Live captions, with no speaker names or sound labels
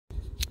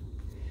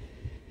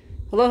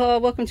Aloha,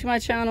 welcome to my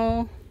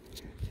channel.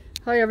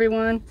 Hi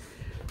everyone.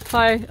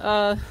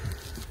 Hi,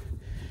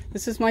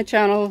 this is my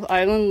channel,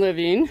 Island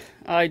Living.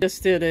 I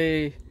just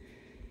did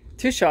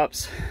two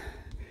shops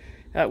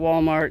at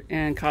Walmart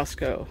and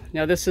Costco.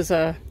 Now this is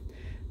a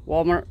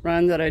Walmart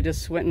run that I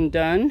just went and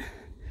done.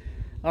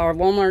 Our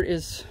Walmart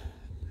it's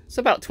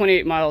about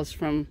 28 miles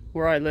from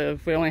where I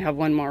live. We only have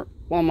one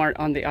Walmart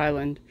on the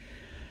island.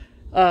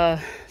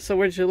 So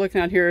what you're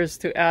looking at here is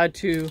to add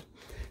to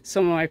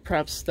some of my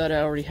preps that I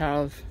already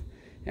have,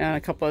 and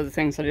a couple other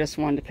things that I just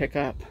wanted to pick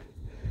up.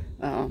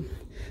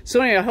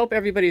 So anyway, I hope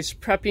everybody's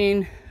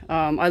prepping.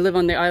 I live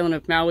on the island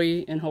of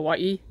Maui in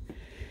Hawaii,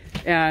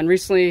 and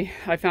recently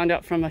I found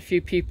out from a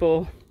few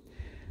people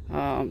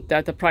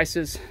that the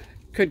prices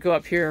could go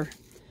up here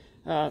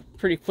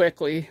pretty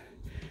quickly.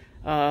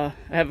 I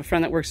have a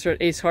friend that works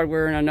at Ace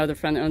Hardware and another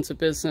friend that owns a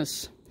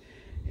business,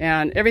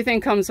 and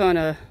everything comes on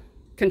a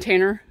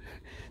container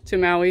to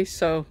Maui.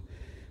 So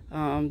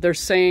they're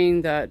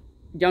saying that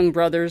Young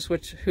Brothers,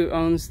 who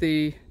owns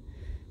the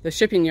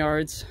shipping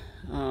yards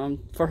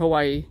for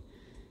Hawaii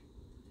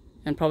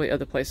and probably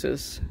other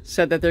places,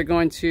 said that they're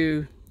going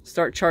to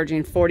start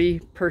charging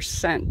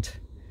 40%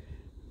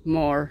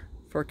 more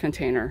for a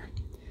container.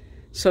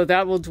 So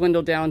that will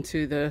dwindle down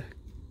to the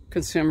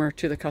consumer,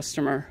 to the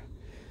customer.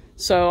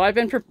 So I've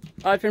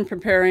been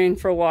preparing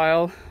for a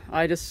while.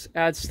 I just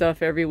add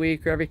stuff every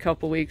week or every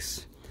couple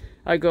weeks.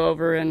 I go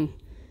over and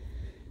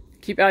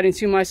keep adding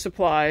to my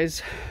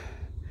supplies.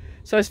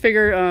 So I just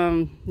figure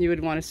you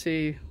would want to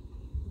see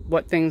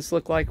what things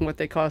look like and what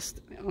they cost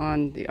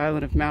on the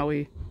island of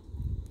Maui.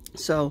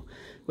 So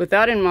with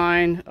that in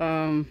mind,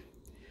 I'll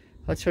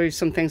show you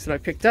some things that I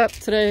picked up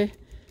today.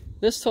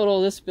 This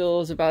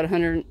bill is about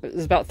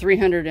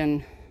 $300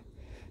 and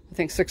I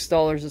think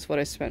 $6 is what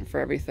I spent for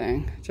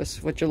everything,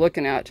 just what you're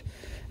looking at.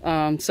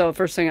 So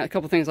first thing, a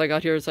couple things I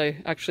got here is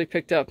I actually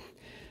picked up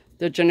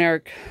the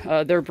generic,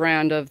 their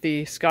brand of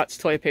the Scott's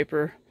toilet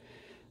paper.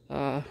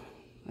 I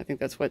think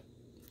that's what,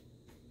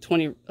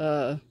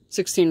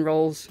 16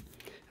 rolls.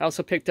 I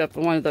also picked up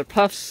one of their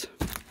puffs.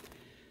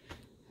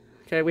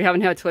 Okay, we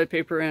haven't had toilet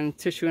paper and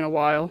tissue in a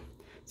while,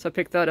 so I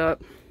picked that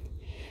up.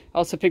 I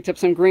also picked up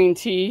some green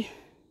tea.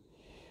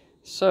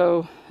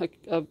 So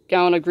a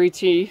gallon of green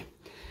tea.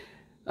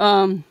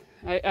 I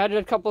added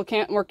a couple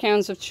of more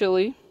cans of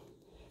chili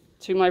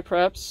to my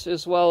preps,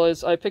 as well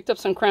as I picked up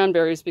some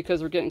cranberries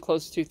because we're getting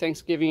close to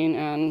Thanksgiving,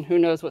 and who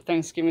knows what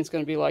Thanksgiving is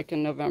going to be like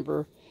in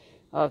November,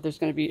 if there's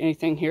going to be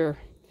anything here.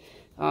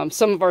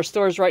 Some of our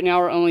stores right now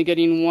are only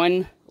getting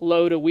one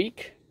load a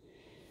week,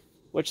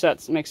 which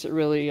makes it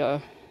really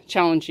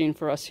challenging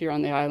for us here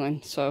on the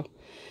island. So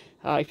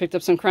I picked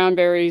up some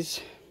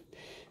cranberries.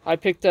 I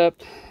picked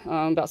up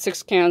about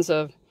 6 cans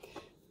of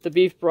the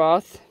beef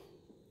broth.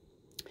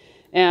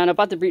 And I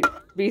bought the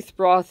beef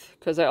broth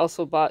because I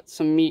also bought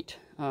some meat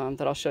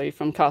that I'll show you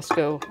from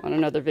Costco on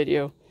another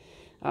video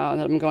that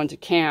I'm going to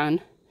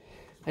can.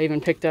 I even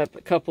picked up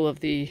a couple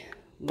of the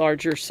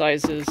larger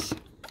sizes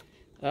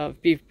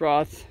of beef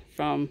broth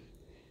from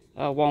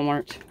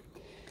Walmart.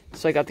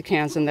 So I got the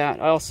cans in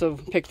that. I also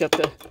picked up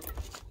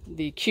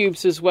the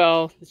cubes as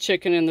well, the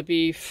chicken and the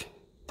beef.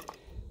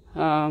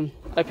 I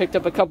picked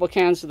up a couple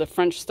cans of the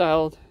French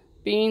styled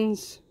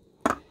beans,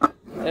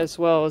 as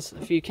well as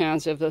a few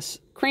cans of this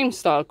cream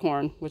style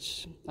corn,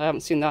 which I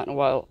haven't seen that in a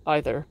while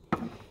either.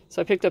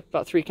 So I picked up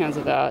about 3 cans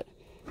of that.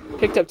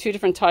 Picked up 2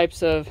 different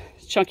types of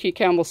chunky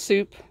Campbell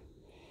soup,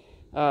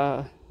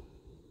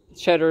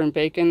 cheddar and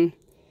bacon,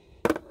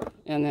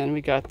 and then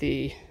we got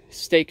the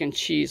steak and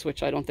cheese,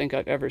 which I don't think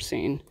I've ever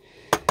seen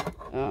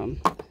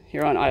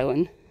here on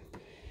island.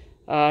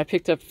 I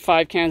picked up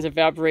 5 cans of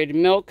evaporated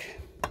milk,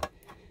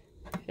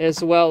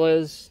 as well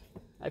as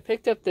I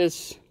picked up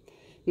this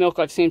milk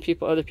I've seen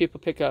other people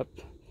pick up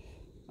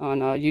on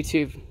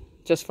YouTube,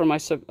 just for my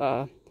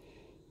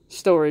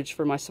storage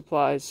for my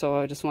supplies. So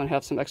I just want to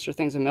have some extra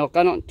things of milk.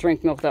 I don't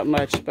drink milk that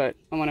much, but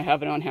I want to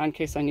have it on hand in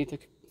case I need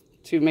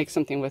to make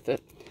something with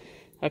it.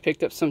 I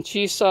picked up some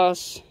cheese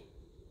sauce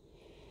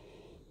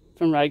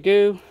from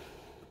Ragu,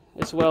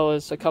 as well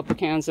as a couple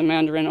cans of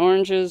mandarin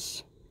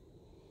oranges.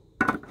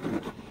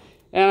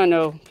 And I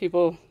know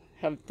people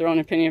have their own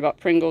opinion about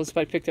Pringles,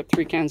 but I picked up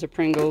 3 cans of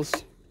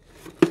Pringles,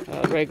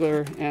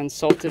 regular and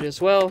salted as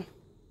well.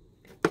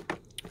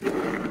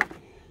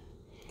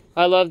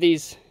 I love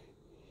these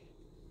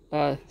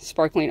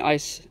sparkling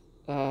ice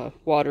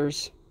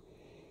waters.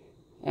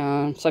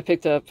 So I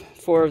picked up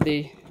 4 of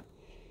the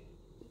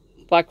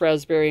black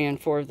raspberry and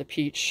 4 of the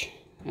peach,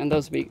 and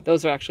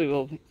those are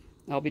actually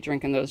I'll be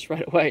drinking those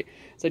right away,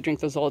 so I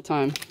drink those all the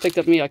time. Picked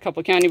up me a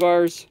couple candy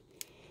bars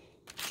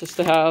just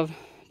to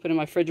put in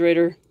my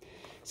refrigerator.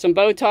 Some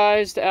bow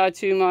ties to add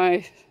to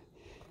my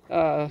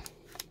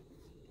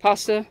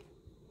pasta.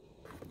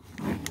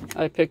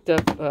 I picked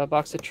up a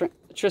box of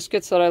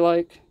Triscuits that I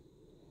like.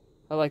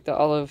 I like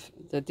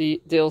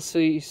the dill,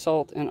 sea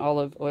salt, and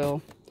olive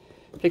oil.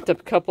 Picked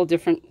up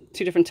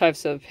two different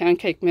types of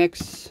pancake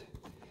mix.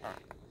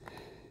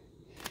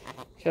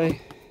 Okay.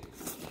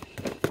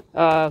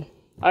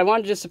 I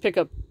wanted just to pick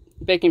up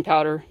baking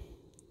powder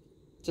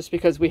just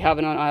because we have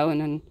it on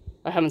island and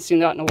I haven't seen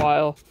that in a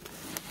while.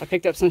 I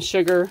picked up some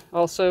sugar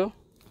also.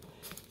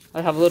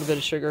 I have a little bit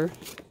of sugar.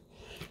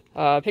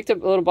 I picked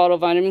up a little bottle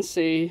of vitamin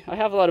C. I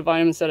have a lot of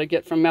vitamins that I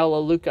get from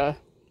Melaleuca,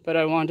 but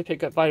I wanted to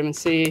pick up vitamin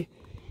C.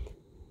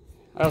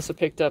 I also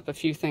picked up a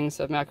few things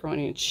of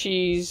macaroni and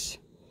cheese.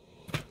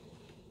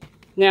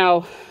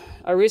 Now,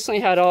 I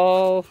recently had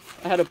a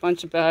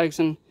bunch of bags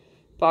and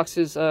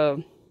boxes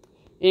of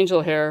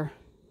angel hair,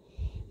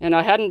 and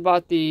I hadn't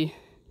bought the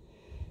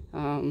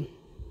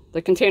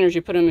containers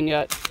you put them in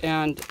yet.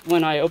 And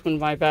when I opened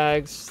my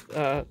bags,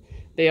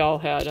 they all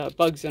had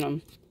bugs in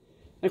them.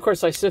 And of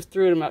course, I sifted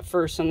through them at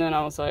first, and then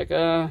I was like,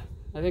 I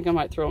think I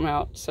might throw them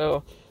out.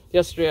 So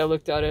yesterday I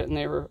looked at it, and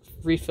they were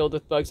refilled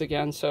with bugs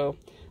again. So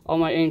all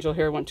my angel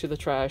hair went to the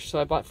trash. So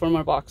I bought 4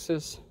 more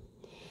boxes.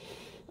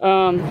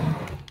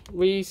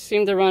 We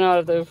seem to run out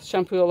of the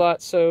shampoo a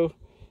lot,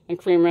 and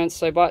cream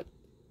rinse. I bought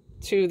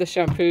 2 of the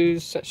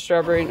shampoos,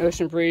 strawberry and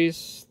ocean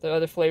breeze. The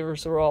other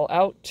flavors were all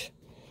out.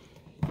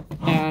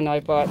 And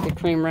I bought the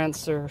cream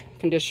rinse or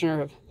conditioner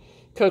of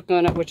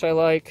coconut, which I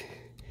like,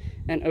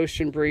 and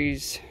ocean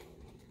breeze.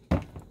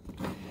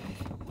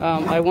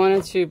 I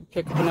wanted to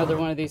pick up another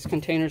one of these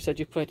containers that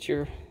you put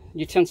your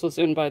utensils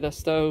in by the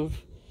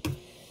stove,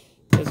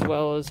 as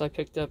well as I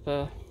picked up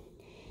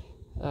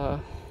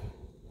one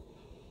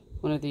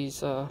of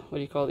these, what do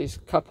you call these,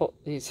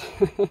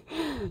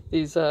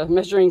 these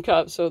measuring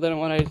cups, so that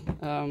when I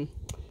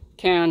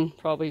can,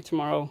 probably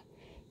tomorrow,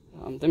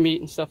 the meat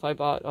and stuff I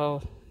bought,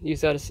 I'll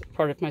use that as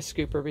part of my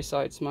scooper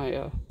besides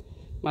my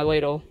my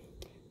ladle.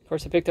 Of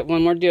course, I picked up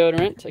 1 more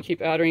deodorant. I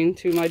keep adding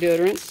to my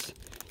deodorants.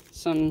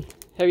 Some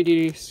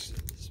heavy-duty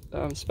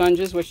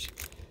sponges, which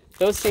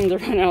those seem to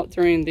run out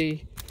during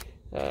the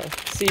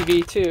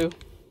CV too.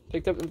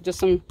 Picked up just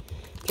some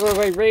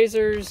throwaway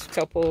razors, a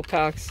couple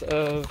packs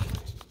of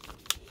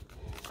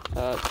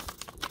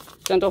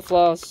dental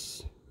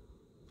floss,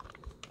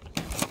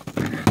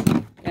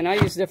 and I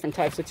use different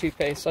types of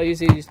toothpaste. So I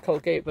usually use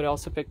Colgate, but I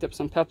also picked up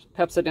some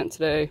Pepsodent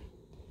today.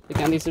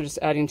 Again, these are just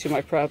adding to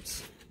my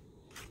preps,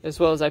 as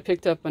well as I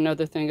picked up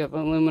another thing of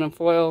aluminum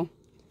foil.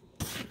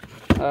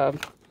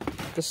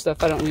 This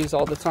stuff I don't use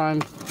all the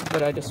time,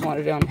 but I just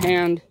wanted it on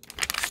hand.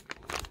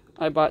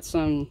 I bought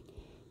some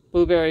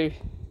blueberry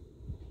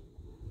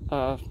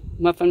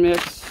muffin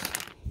mix,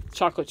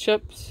 chocolate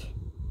chips,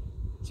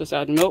 just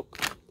add milk.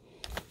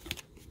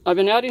 I've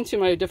been adding to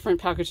my different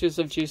packages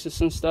of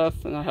juices and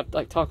stuff, and I have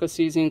like taco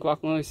seasoning,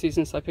 guacamole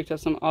seasoning, so I picked up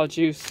some au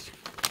juice,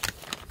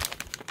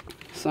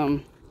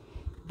 some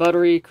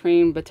buttery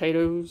cream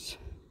potatoes,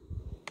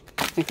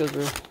 I think those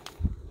were $1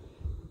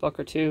 or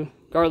 $2,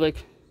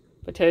 garlic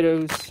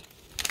potatoes,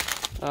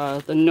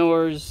 the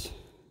Knorr's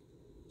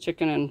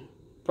chicken and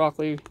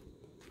broccoli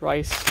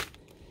rice,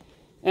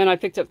 and I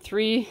picked up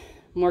 3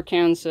 more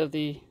cans of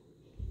the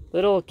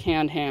little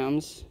canned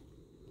hams,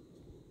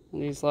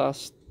 and these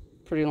last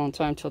pretty long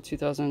time till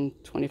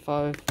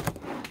 2025.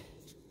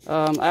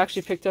 I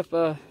actually picked up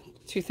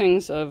 2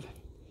 things of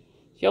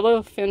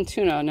yellowfin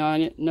tuna. Now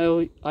I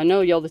know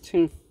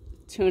yellowfin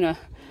tuna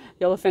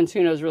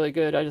is really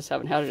good. I just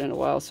haven't had it in a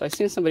while. So I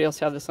seen somebody else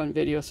have this on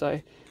video, so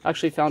I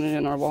actually found it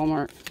in our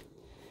Walmart.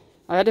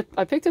 I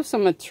picked up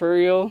some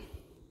material.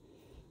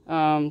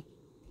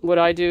 What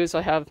I do is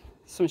I have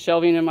some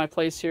shelving in my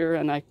place here,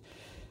 and I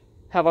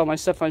have all my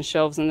stuff on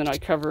shelves, and then I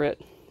cover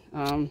it.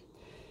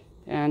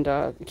 And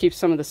keep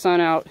some of the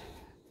sun out,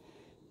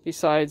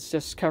 besides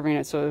just covering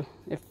it, so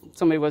if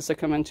somebody was to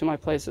come into my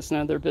place, it's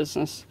none of their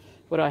business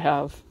what I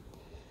have.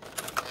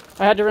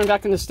 I had to run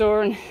back in the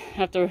store and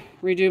have to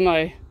redo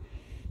my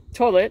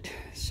toilet,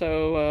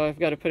 so I've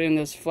got to put in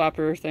this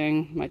flapper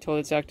thing. My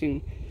toilet's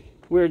acting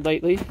weird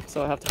lately,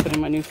 so I have to put in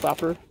my new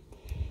flapper.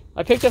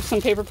 I picked up some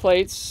paper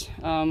plates.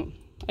 I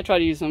try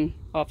to use them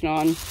off and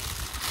on,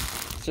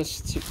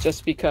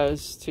 just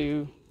because,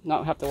 to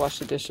not have to wash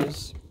the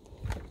dishes.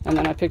 And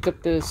then I picked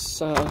up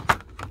this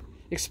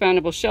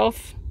expandable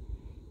shelf,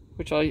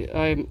 which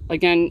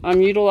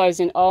I'm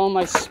utilizing all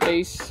my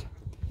space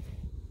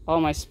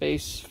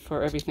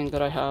for everything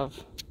that I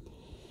have.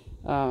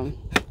 I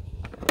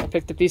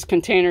picked up these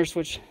containers,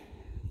 which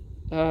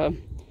some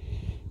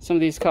of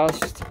these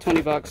cost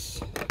 20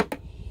 bucks.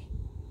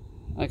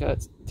 I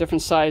got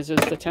different sizes,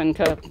 the 10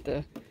 cup,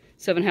 the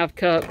 7.5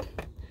 cup.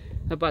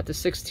 I bought the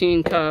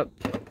 16 cup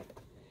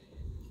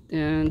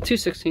and 2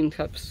 16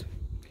 cups.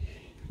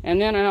 And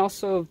then I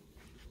also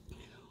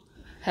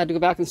had to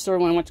go back in the store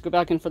when I went to go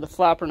back in for the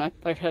flapper, and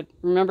I had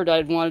remembered I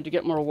had wanted to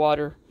get more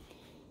water.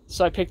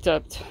 So I picked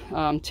up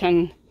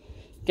 10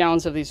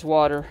 gallons of these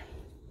water.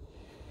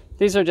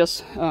 These are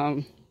just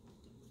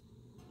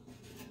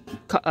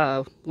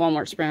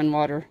Walmart's brand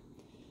water.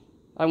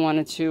 I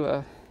wanted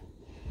to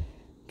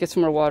get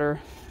some more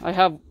water. I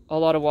have a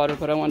lot of water,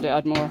 but I wanted to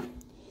add more.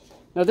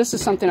 Now this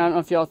is something I don't know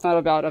if y'all thought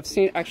about. I've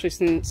seen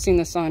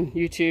this on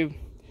YouTube.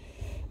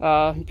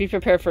 Be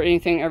prepared for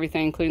anything,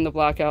 everything, including the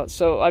blackout.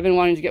 So I've been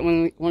wanting to get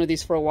one of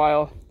these for a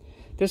while.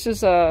 This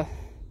is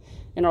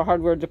in our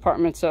hardware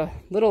department.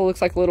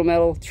 Looks like a little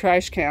metal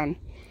trash can,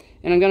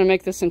 and I'm going to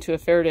make this into a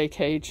Faraday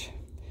cage.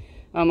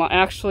 I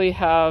actually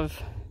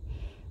have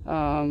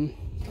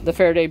the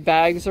Faraday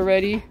bags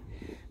already,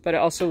 but I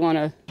also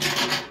want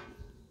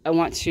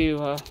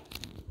to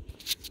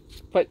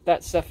put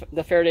that stuff,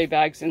 the Faraday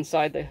bags,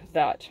 inside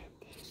that.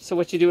 So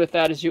what you do with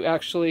that is you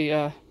actually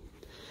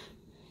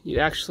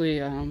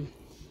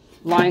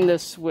line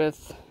this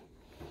with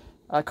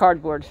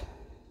cardboard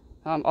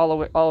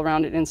all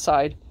around it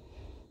inside,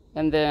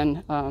 and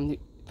then you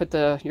put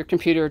your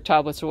computer,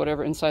 tablets, or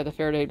whatever inside the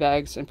Faraday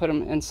bags and put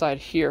them inside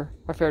here,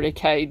 our Faraday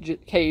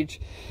cage,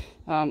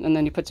 and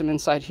then you put them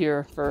inside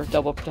here for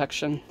double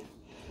protection.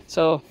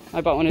 So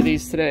I bought one of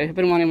these today. I've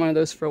been wanting one of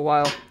those for a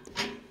while.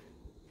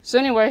 So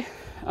anyway,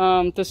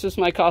 this is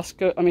my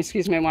Costco, my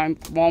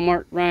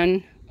Walmart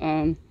run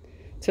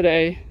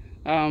today.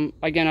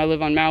 Again, I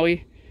live on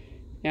Maui,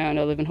 and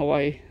I live in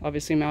Hawaii.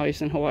 Obviously,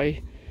 Maui's in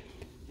Hawaii.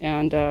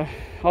 And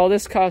all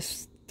this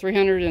costs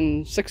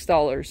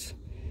 $306.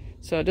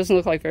 So it doesn't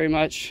look like very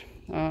much.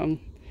 We're a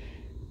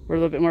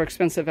little bit more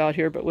expensive out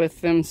here, but with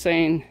them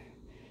saying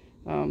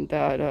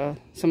that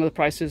some of the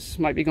prices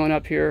might be going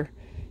up here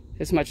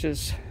as much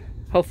as,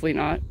 hopefully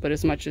not, but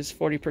as much as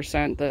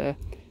 40%. The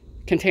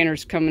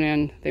containers coming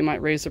in, they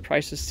might raise the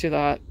prices to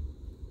that.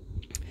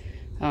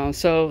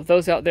 So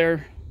those out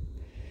there,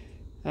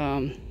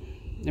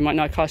 it might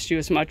not cost you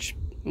as much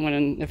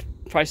if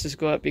prices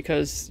go up,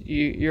 because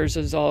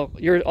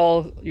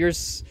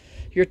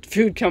your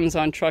food comes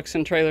on trucks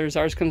and trailers.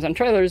 Ours comes on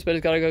trailers, but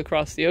it's got to go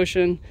across the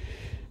ocean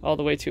all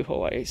the way to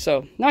Hawaii.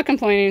 So not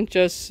complaining,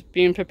 just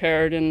being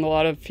prepared, and a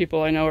lot of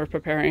people I know are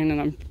preparing,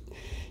 and I'm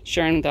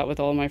sharing that with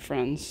all my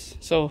friends.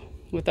 So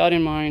with that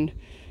in mind,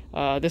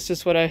 this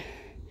is what I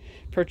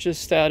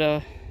purchased at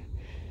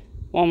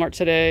Walmart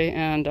today,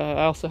 and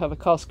I also have a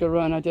Costco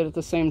run I did at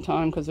the same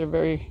time, because they're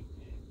very,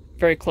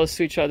 very close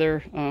to each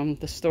other.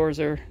 The stores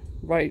are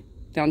right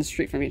down the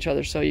street from each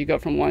other, so you go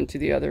from one to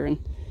the other, and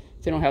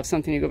if they don't have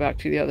something, you go back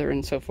to the other,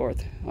 and so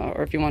forth,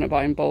 or if you want to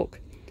buy in bulk.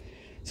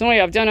 So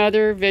anyway, I've done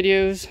other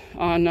videos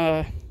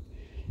on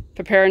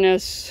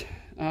preparedness,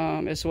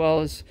 as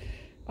well as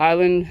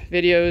island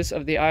videos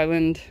of the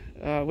island,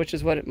 which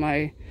is what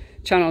my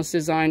channel is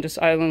designed, just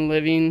island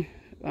living,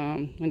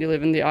 when you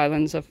live in the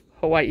islands of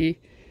Hawaii,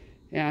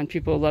 and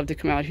people love to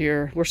come out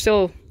here. We're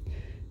still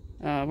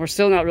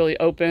not really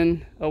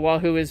open.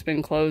 Oahu has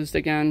been closed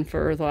again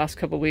for the last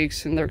couple of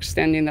weeks, and they're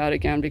extending that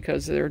again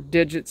because their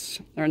digits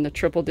are in the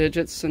triple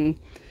digits, and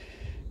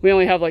we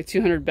only have like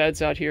 200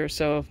 beds out here,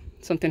 so if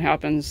something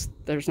happens,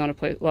 there's not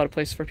a lot of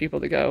place for people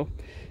to go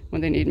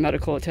when they need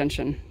medical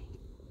attention.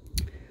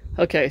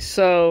 Okay,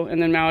 so,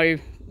 and then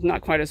Maui,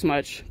 not quite as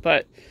much,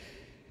 but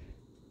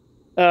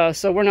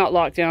so we're not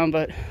locked down,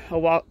 but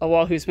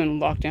Oahu's been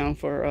locked down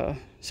for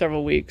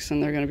several weeks,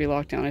 and they're going to be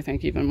locked down, I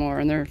think, even more,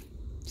 and they're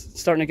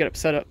starting to get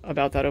upset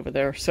about that over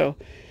there. So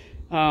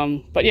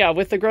but yeah,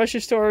 with the grocery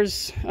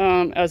stores,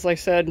 as I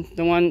said,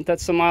 the one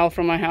that's a mile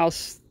from my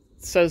house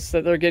says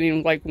that they're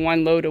getting like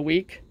 1 load a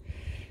week.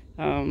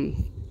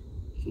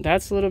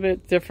 That's a little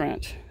bit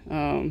different.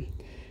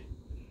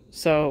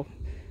 So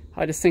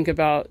I just think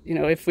about,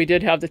 if we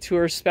did have the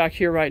tourists back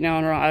here right now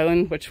on our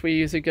island, which we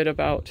usually get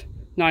about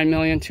 9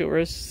 million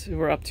tourists,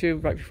 we're up to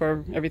right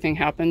before everything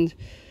happened,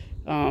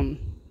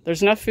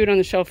 there's enough food on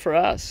the shelf for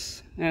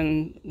us,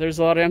 and there's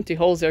a lot of empty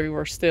holes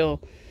everywhere still.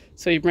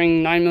 So you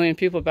bring 9 million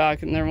people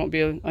back, and there won't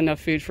be enough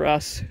food for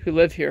us who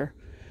live here.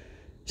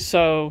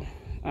 So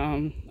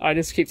I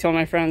just keep telling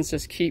my friends,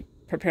 just keep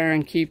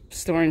preparing, keep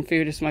storing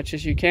food as much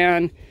as you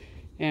can,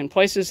 in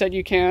places that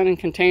you can, in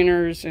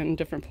containers, in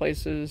different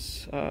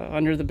places,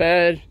 under the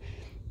bed,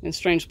 in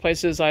strange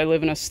places. I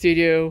live in a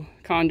studio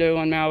condo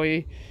on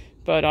Maui,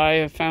 but I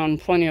have found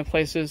plenty of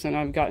places, and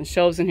I've gotten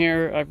shelves in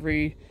here. I've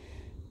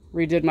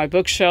redid my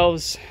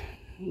bookshelves,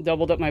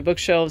 doubled up my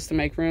bookshelves to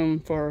make room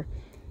for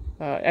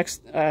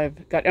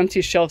I've got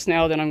empty shelves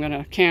now that I'm going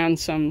to can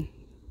some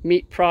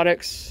meat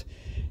products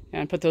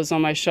and put those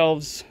on my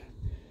shelves.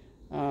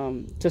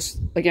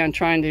 Just again,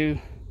 trying to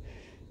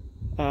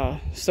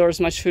store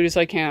as much food as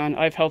I can.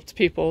 I've helped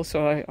people,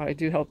 so I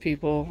do help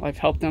people. I've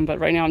helped them, but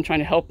right now I'm trying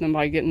to help them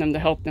by getting them to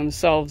help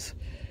themselves.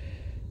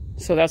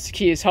 So that's the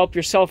key, is help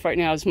yourself right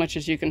now as much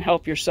as you can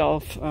help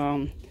yourself.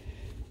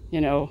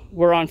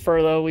 We're on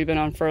furlough. We've been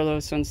on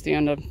furlough since the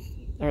end of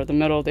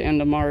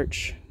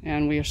March,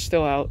 and we are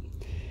still out.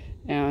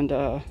 And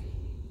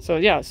so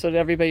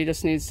everybody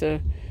just needs to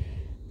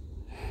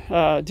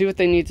do what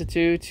they need to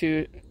do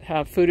to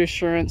have food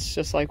insurance,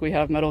 just like we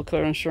have medical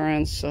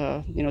insurance,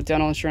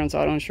 dental insurance,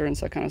 auto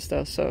insurance, that kind of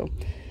stuff. So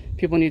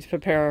people need to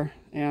prepare,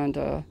 and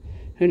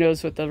who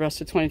knows what the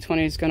rest of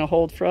 2020 is going to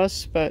hold for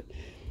us. But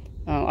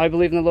I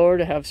believe in the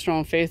Lord. I have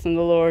strong faith in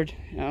the Lord.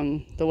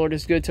 The Lord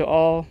is good to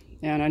all,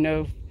 and I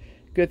know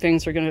good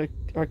things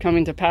are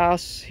coming to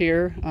pass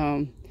here.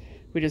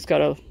 We just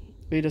gotta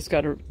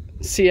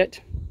see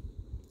it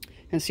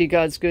and see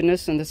God's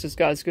goodness, and this is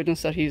God's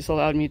goodness that He's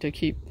allowed me to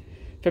keep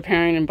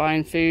preparing and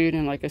buying food.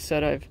 And like I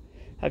said,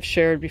 I've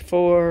shared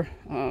before,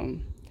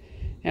 and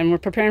we're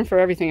preparing for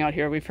everything out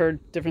here. We've heard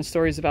different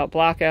stories about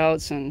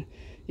blackouts and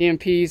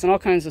EMPs and all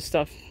kinds of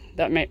stuff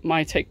that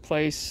might take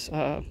place.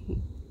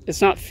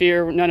 it's not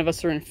fear. None of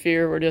us are in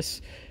fear.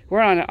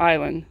 We're on an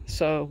island,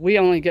 so we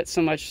only get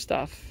so much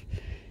stuff.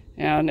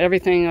 And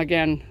everything,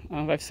 again,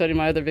 I've said in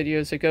my other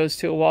videos, it goes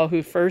to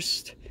Oahu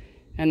first,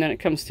 and then it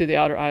comes to the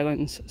outer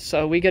islands.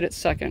 So we get it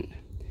second.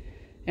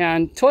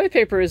 And toilet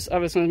paper, is, I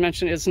was going to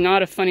mention, is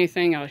not a funny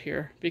thing out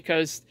here,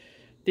 because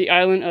the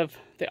island of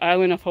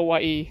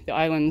Hawaii, the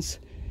islands,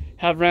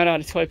 have run out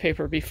of toilet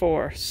paper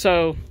before.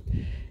 So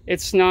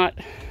it's not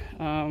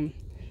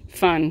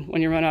fun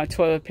when you run out of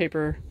toilet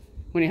paper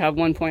when you have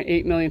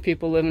 1.8 million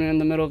people living in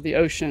the middle of the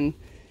ocean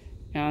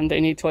and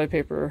they need toilet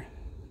paper.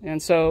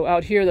 And so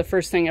out here, the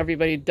first thing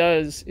everybody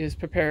does is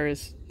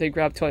they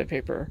grab toilet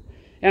paper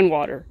and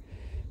water.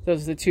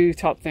 Those are the two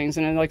top things.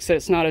 And then, like I said,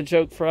 it's not a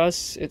joke for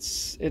us.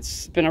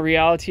 It's been a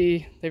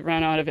reality. They've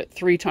run out of it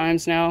 3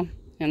 times now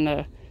in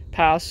the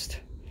past.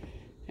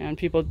 And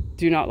people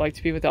do not like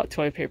to be without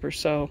toilet paper.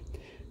 So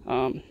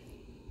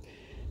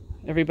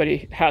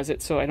everybody has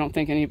it. So I don't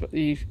think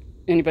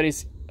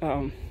anybody's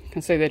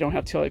can say they don't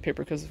have toilet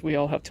paper, because we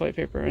all have toilet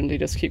paper, and they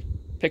just keep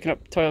picking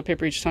up toilet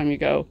paper each time you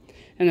go.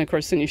 And then, of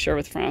course, then you share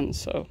with friends.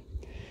 So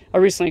I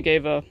recently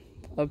gave a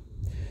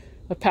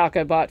pack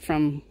I bought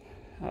from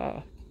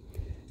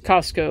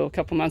Costco a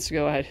couple months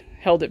ago. I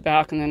held it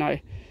back, and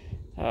then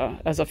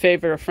as a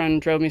favor, a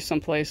friend drove me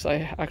someplace.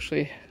 I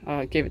actually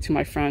gave it to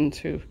my friend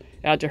to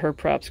add to her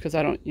preps, because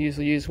I don't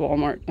usually use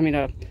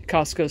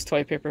Costco's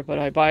toilet paper, but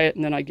I buy it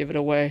and then I give it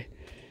away.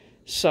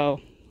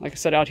 So, like I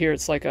said, out here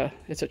it's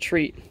a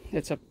treat.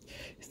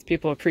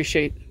 People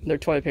appreciate their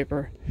toilet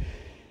paper.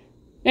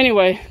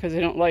 Anyway, because they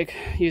don't like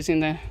using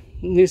the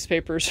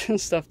newspapers and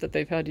stuff that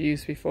they've had to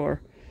use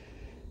before.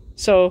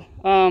 So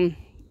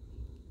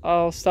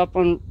I'll stop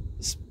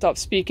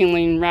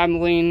speaking,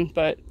 rambling.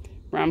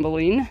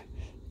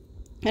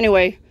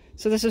 Anyway,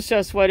 so this is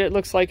just what it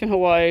looks like in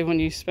Hawaii when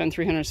you spend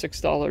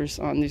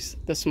 $306 on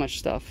this much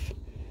stuff.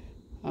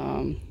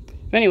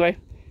 Anyway,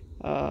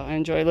 I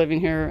enjoy living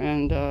here,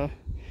 and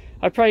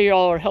I pray you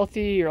all are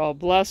healthy, you're all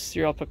blessed,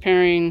 you're all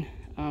preparing.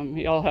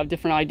 You all have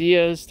different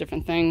ideas,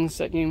 different things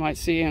that you might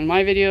see in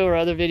my video or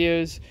other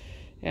videos.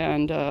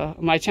 And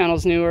my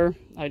channel's newer.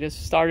 I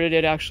just started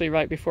it actually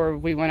right before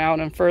we went out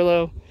on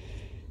furlough.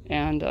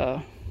 And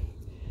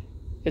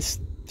it's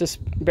just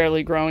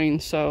barely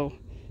growing, so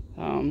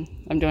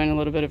I'm doing a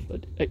little bit of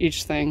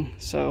each thing.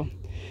 So,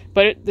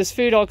 but this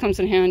food all comes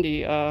in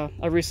handy.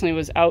 I recently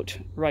was out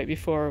right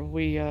before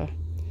we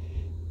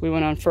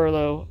went on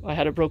furlough. I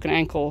had a broken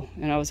ankle,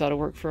 and I was out of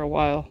work for a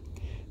while.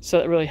 So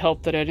it really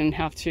helped that I didn't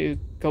have to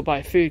go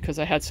buy food, because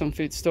I had some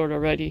food stored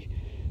already.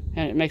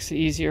 And it makes it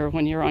easier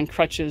when you're on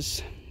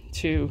crutches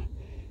to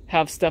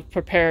have stuff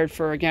prepared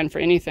for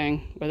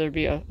anything, whether it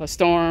be a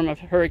storm, a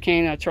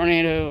hurricane, a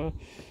tornado,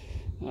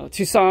 a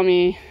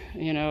tsunami,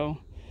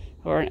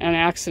 or an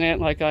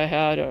accident like I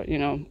had, or,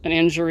 an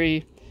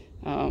injury.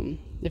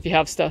 If you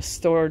have stuff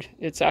stored,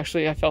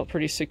 I felt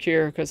pretty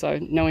secure, because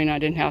knowing I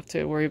didn't have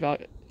to worry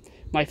about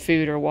my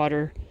food or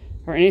water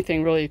or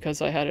anything really,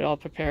 because I had it all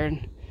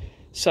prepared.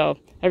 So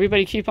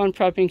everybody keep on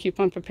prepping, keep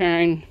on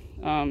preparing,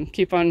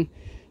 keep on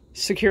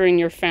securing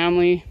your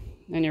family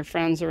and your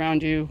friends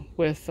around you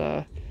with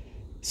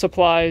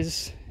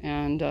supplies,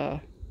 and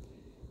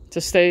to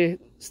stay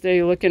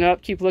looking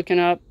up, keep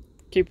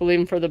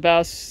believing for the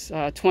best.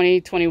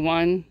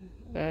 2021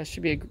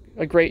 should be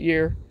a great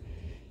year,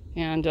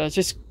 and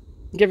just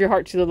give your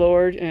heart to the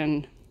Lord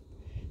and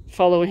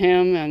follow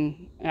Him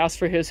and ask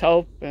for His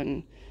help,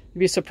 and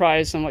be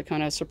surprised on what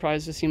kind of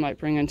surprises He might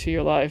bring into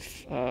your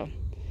life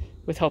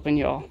with helping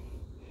y'all.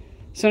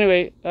 So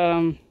anyway,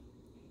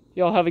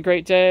 y'all have a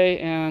great day,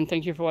 and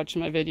thank you for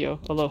watching my video.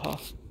 Aloha.